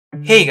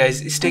Hey guys,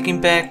 it's Tech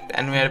Impact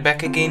and we are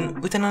back again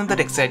with another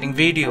exciting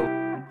video.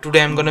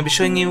 Today I'm gonna be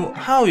showing you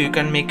how you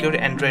can make your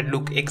Android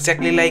look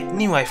exactly like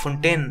new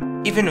iPhone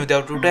 10 even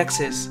without root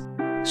access.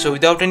 So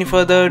without any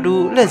further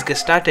ado, let's get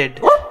started.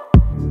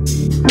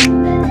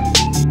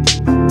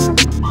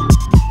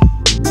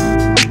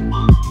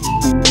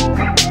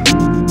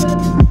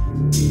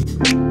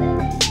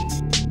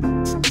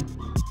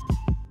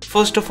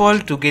 First of all,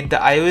 to get the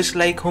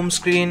iOS-like home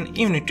screen,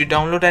 you need to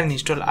download and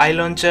install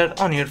iLauncher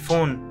on your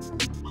phone.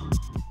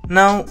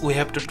 Now we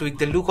have to tweak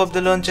the look of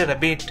the launcher a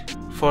bit.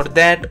 For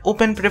that,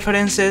 open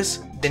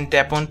Preferences, then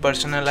tap on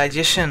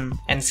Personalization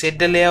and set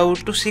the layout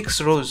to 6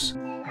 rows.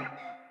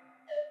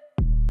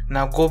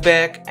 Now go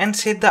back and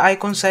set the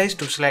icon size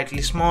to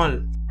slightly small.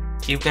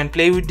 You can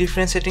play with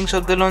different settings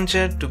of the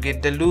launcher to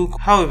get the look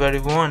however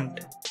you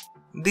want.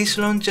 This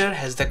launcher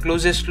has the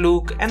closest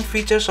look and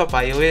features of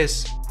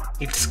iOS.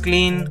 It's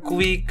clean,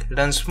 quick,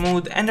 runs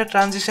smooth, and the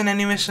transition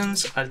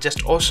animations are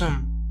just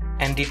awesome.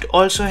 And it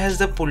also has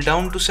the pull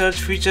down to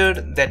search feature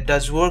that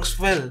does works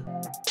well.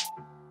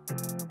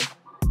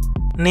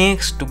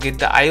 Next, to get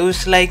the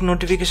iOS-like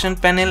notification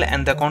panel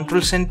and the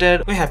control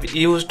center, we have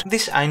used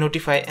this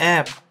iNotify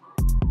app.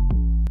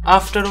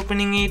 After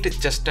opening it,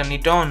 just turn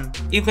it on.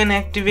 You can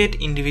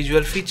activate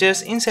individual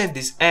features inside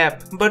this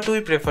app, but we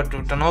prefer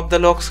to turn off the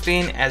lock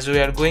screen as we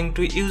are going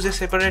to use a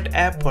separate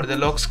app for the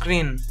lock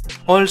screen.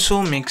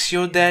 Also, make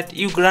sure that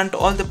you grant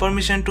all the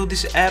permission to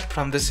this app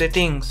from the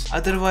settings,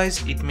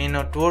 otherwise it may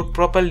not work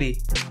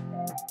properly.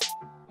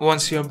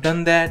 Once you have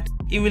done that,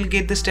 you will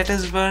get the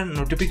status bar,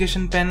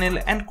 notification panel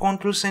and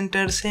control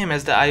center same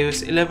as the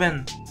iOS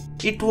 11.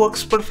 It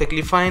works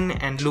perfectly fine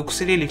and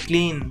looks really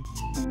clean.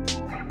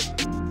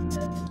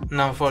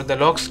 Now for the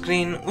lock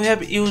screen, we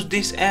have used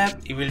this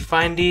app. You will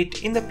find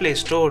it in the Play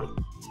Store.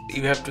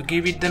 You have to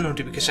give it the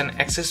notification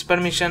access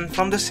permission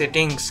from the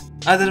settings,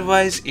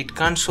 otherwise it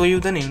can't show you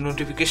the new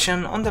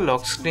notification on the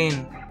lock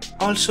screen.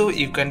 Also,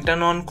 you can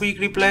turn on quick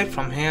reply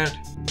from here.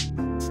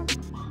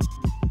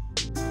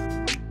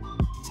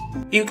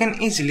 You can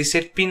easily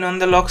set pin on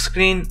the lock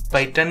screen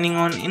by turning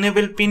on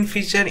enable pin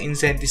feature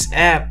inside this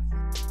app.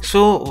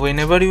 So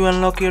whenever you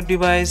unlock your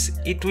device,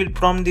 it will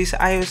prompt this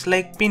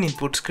iOS-like pin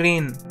input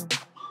screen.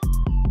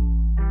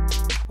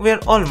 We are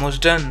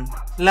almost done.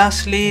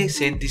 Lastly,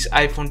 set this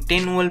iPhone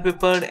 10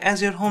 wallpaper as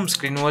your home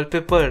screen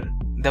wallpaper.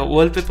 The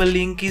wallpaper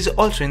link is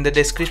also in the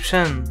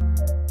description.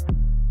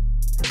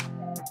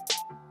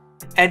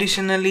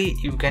 Additionally,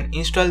 you can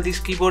install this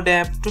keyboard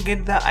app to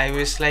get the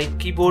iOS-like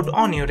keyboard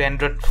on your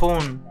Android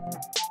phone.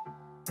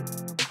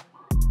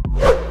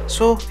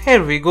 So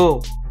here we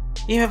go.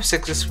 You have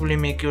successfully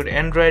made your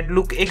Android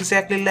look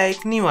exactly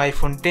like new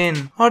iPhone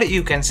 10, or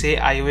you can say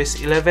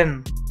iOS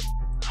 11.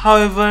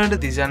 However,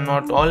 these are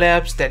not all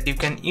apps that you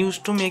can use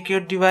to make your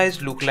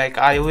device look like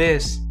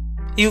iOS.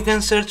 You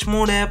can search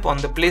more apps on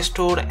the Play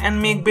Store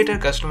and make better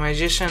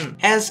customization,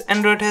 as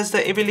Android has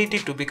the ability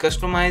to be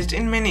customized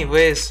in many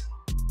ways.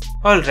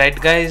 Alright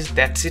guys,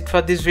 that's it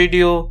for this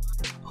video.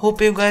 Hope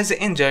you guys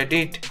enjoyed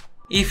it.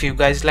 If you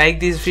guys like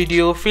this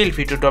video, feel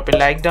free to drop a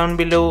like down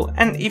below,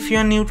 and if you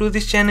are new to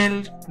this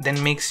channel,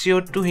 then make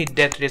sure to hit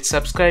that red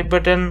subscribe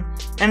button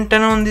and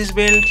turn on this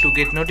bell to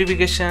get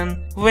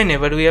notification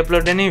whenever we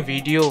upload a new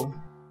video.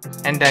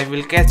 And I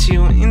will catch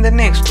you in the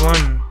next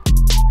one.